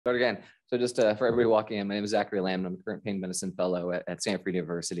Start again. So just for everybody walking in, my name is Zachary Landman. I'm a current pain medicine fellow at Stanford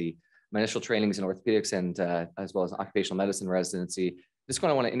University. My initial training is in orthopedics and as well as occupational medicine residency. Just kind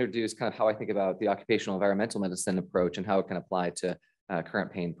of want to introduce kind of how I think about the occupational environmental medicine approach and how it can apply to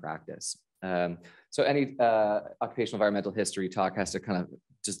current pain practice. So any occupational environmental history talk has to kind of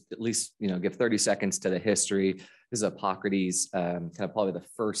just at least, give 30 seconds to the history. This is Hippocrates, kind of probably the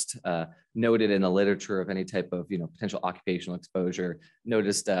first noted in the literature of any type of, potential occupational exposure.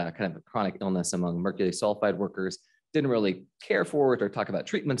 Noticed kind of a chronic illness among mercury sulfide workers. Didn't really care for it or talk about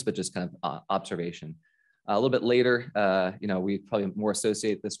treatments, but just kind of observation. A little bit later, we probably more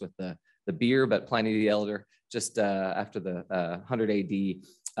associate this with the beer, but Pliny the Elder, just after the 100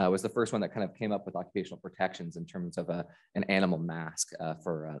 AD, was the first one that kind of came up with occupational protections in terms of an animal mask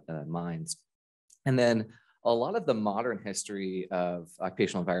for mines. And then a lot of the modern history of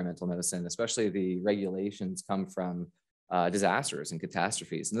occupational environmental medicine, especially the regulations, come from disasters and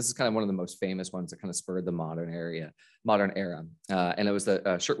catastrophes. And this is kind of one of the most famous ones that kind of spurred the modern era. And it was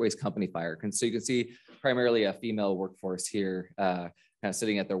the Shirtwaist Company fire. So you can see primarily a female workforce here, kind of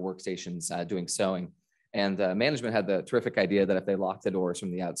sitting at their workstations doing sewing. And management had the terrific idea that if they locked the doors from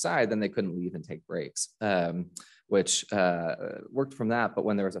the outside, then they couldn't leave and take breaks, which worked from that. But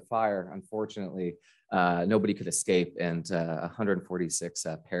when there was a fire, unfortunately, nobody could escape, and 146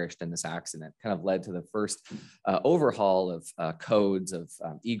 perished in this accident. Kind of led to the first overhaul of codes of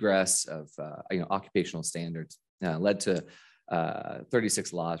egress, of occupational standards. Led to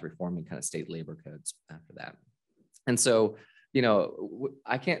 36 laws reforming kind of state labor codes after that. And so,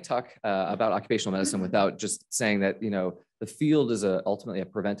 I can't talk about occupational medicine without just saying that, the field is ultimately a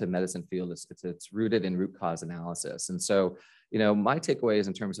preventive medicine field. It's rooted in root cause analysis. And so, my takeaways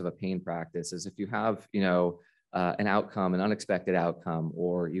in terms of a pain practice is if you have, an outcome, an unexpected outcome,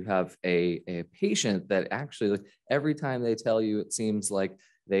 or you have a patient that actually every time they tell you, it seems like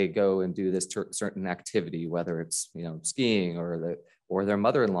they go and do this certain activity, whether it's, skiing or their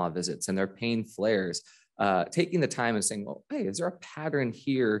mother-in-law visits and their pain flares, taking the time and saying, well, hey, is there a pattern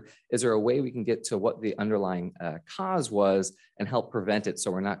here? Is there a way we can get to what the underlying cause was and help prevent it,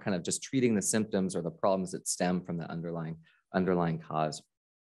 so we're not kind of just treating the symptoms or the problems that stem from the underlying cause?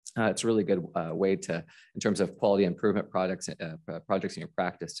 It's a really good way to, in terms of quality improvement projects in your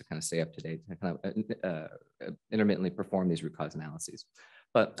practice, to kind of stay up to date, to kind of intermittently perform these root cause analyses.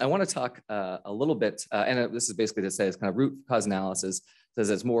 But I want to talk a little bit, and this is basically to say it's kind of root cause analysis says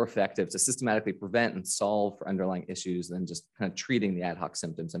it's more effective to systematically prevent and solve for underlying issues than just kind of treating the ad hoc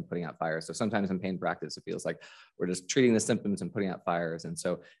symptoms and putting out fires. So sometimes in pain practice, it feels like we're just treating the symptoms and putting out fires. And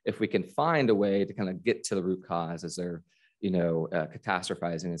so if we can find a way to kind of get to the root cause, is there,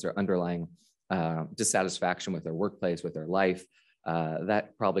 catastrophizing, is there underlying dissatisfaction with their workplace, with their life,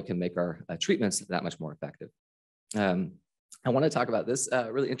 that probably can make our treatments that much more effective. I want to talk about this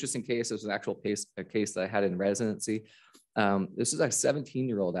really interesting case. This was an actual case that I had in residency. This is a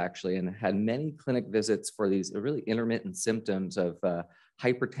 17-year-old actually, and had many clinic visits for these really intermittent symptoms of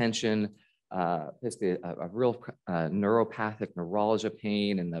hypertension, basically a real neuropathic neuralgia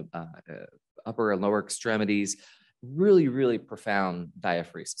pain in the upper and lower extremities, really, really profound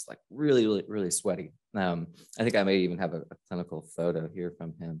diaphoresis, like really, really, really sweaty. I think I may even have a clinical photo here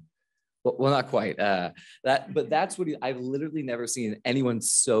from him. Well, not quite. But that's what I've literally never seen anyone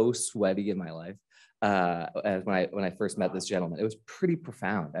so sweaty in my life. As when I first met this gentleman, it was pretty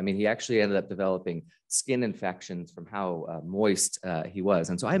profound. I mean, he actually ended up developing skin infections from how moist he was.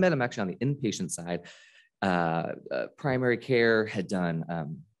 And so I met him actually on the inpatient side. Primary care had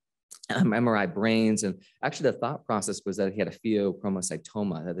done MRI brains, and actually the thought process was that he had a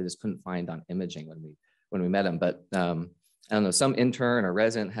pheochromocytoma that they just couldn't find on imaging when we met him. But I don't know, some intern or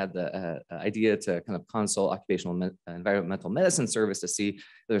resident had the idea to kind of consult occupational environmental medicine service to see if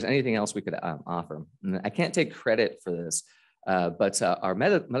there's anything else we could offer. And I can't take credit for this, but our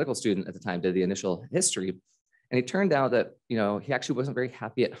medical student at the time did the initial history, and it turned out that, he actually wasn't very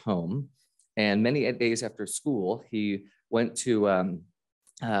happy at home. And many days after school, he went to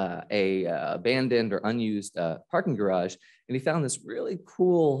a abandoned or unused parking garage, and he found this really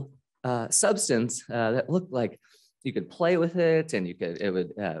cool substance that looked like you could play with it, and it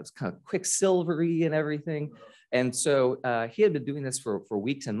was kind of quicksilvery and everything. And so he had been doing this for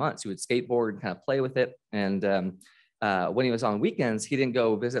weeks and months. He would skateboard and kind of play with it. And when he was on weekends, he didn't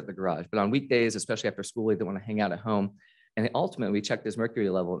go visit the garage, but on weekdays, especially after school, he didn't want to hang out at home. And ultimately we checked his mercury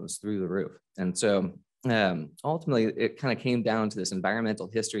level, and it was through the roof. And so ultimately it kind of came down to this environmental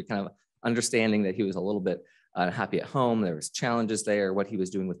history, kind of understanding that he was a little bit happy at home. There was challenges there, what he was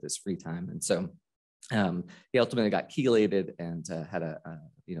doing with his free time. And so he ultimately got chelated and had a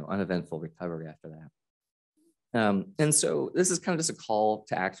uneventful recovery after that. And so this is kind of just a call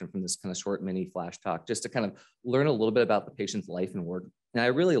to action from this kind of short mini flash talk, just to kind of learn a little bit about the patient's life and work. And I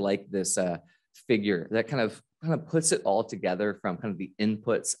really like this figure that kind of puts it all together from kind of the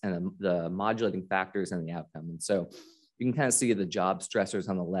inputs and the modulating factors and the outcome. And so you can kind of see the job stressors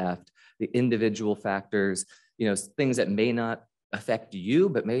on the left, the individual factors, things that may not affect you,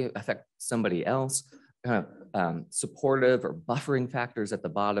 but may affect somebody else, kind of supportive or buffering factors at the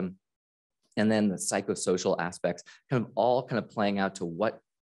bottom. And then the psychosocial aspects kind of all kind of playing out to what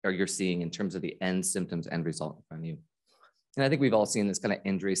are you seeing in terms of the end symptoms, end result in front of you. And I think we've all seen this kind of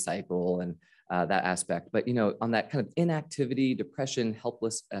injury cycle and that aspect, but on that kind of inactivity, depression,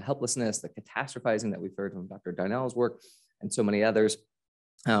 helplessness, the catastrophizing that we've heard from Dr. Darnell's work and so many others,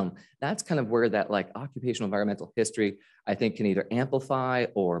 that's kind of where that like occupational environmental history, I think, can either amplify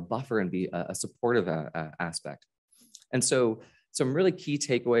or buffer and be a supportive aspect. And so some really key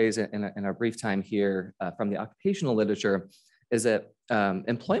takeaways in our brief time here from the occupational literature is that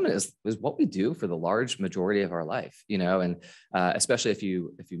employment is what we do for the large majority of our life, and especially if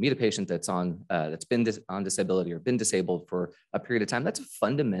you meet a patient that's been on disability or been disabled for a period of time, that's a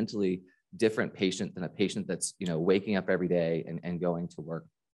fundamentally different patient than a patient that's waking up every day and going to work.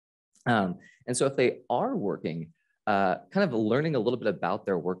 And so if they are working, kind of learning a little bit about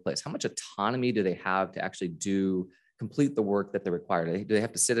their workplace, how much autonomy do they have to actually complete the work that they're required? Do they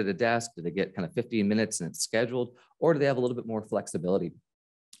have to sit at a desk? Do they get kind of 15 minutes and it's scheduled? Or do they have a little bit more flexibility?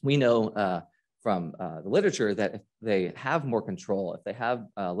 We know from the literature that if they have more control, if they have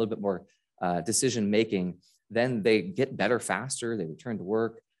a little bit more decision-making, then they get better faster, they return to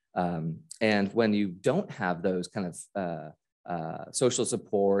work. And when you don't have those kind of social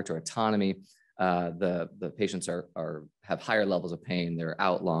support or autonomy, the patients have higher levels of pain, they're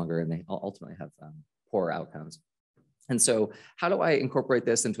out longer, and they ultimately have poorer outcomes. And so how do I incorporate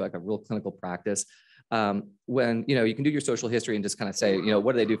this into like a real clinical practice? When, you can do your social history and just kind of say,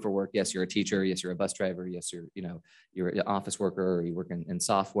 what do they do for work? Yes, you're a teacher. Yes, you're a bus driver. Yes, you're an office worker, or you work in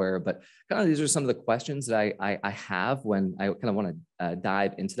software. But kind of these are some of the questions that I have when I kind of want to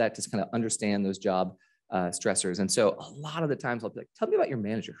dive into that, just kind of understand those job stressors. And so a lot of the times I'll be like, tell me about your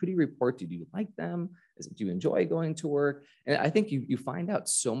manager. Who do you report to? Do you like them? Do you enjoy going to work? And I think you find out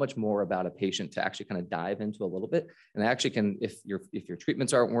so much more about a patient to actually kind of dive into a little bit. And I actually can, if your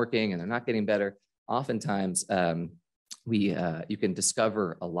treatments aren't working and they're not getting better, oftentimes you can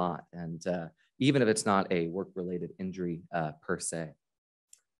discover a lot. And even if it's not a work-related injury per se.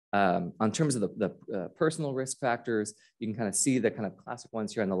 On terms of the personal risk factors, you can kind of see the kind of classic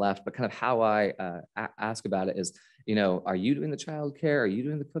ones here on the left, but kind of how I ask about it is, are you doing the childcare? Are you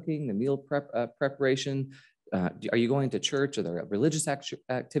doing the cooking, the meal preparation? Are you going to church? Are there religious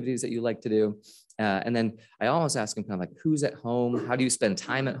activities that you like to do? And then I always ask them kind of like, who's at home? How do you spend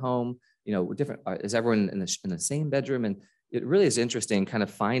time at home? Is everyone in the same bedroom? And it really is interesting kind of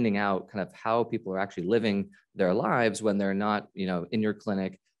finding out kind of how people are actually living their lives when they're not, in your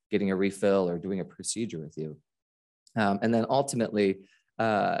clinic, getting a refill or doing a procedure with you. And then ultimately,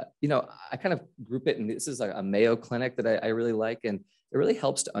 I kind of group it, and this is a Mayo clinic that I really like, and it really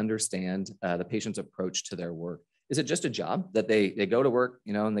helps to understand the patient's approach to their work. Is it just a job that they go to work,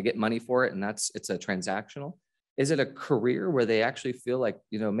 and they get money for it, and it's a transactional? Is it a career where they actually feel like,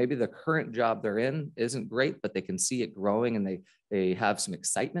 maybe the current job they're in isn't great, but they can see it growing and they have some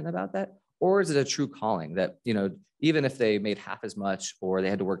excitement about that? Or is it a true calling that, even if they made half as much or they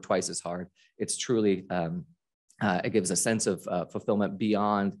had to work twice as hard, it's truly, it gives a sense of fulfillment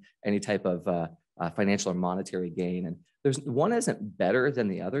beyond any type of financial or monetary gain. And one isn't better than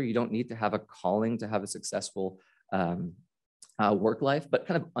the other. You don't need to have a calling to have a successful work life, but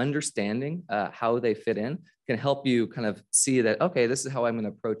kind of understanding how they fit in can help you kind of see that, okay, this is how I'm going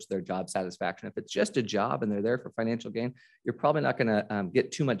to approach their job satisfaction. If it's just a job and they're there for financial gain, you're probably not going to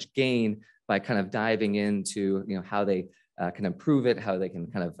get too much gain by kind of diving into, how they can improve it, how they can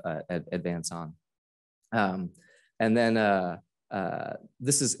kind of advance on. And then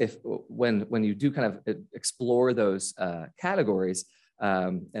this is when you do kind of explore those categories,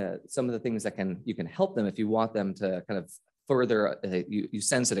 some of the things that you can help them if you want them to kind of further, you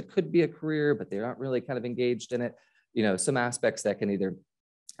sense that it could be a career, but they aren't really kind of engaged in it. Some aspects that can either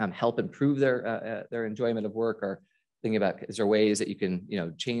help improve their enjoyment of work, or thinking about, is there ways that you can,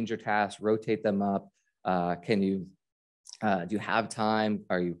 change your tasks, rotate them up? Do you have time?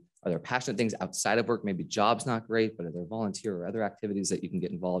 Are there passionate things outside of work? Maybe job's not great, but are there volunteer or other activities that you can get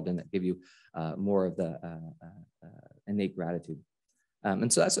involved in that give you more of the innate gratitude?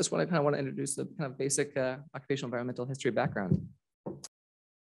 And so that's just what I kind of want to introduce, the kind of basic occupational environmental history background.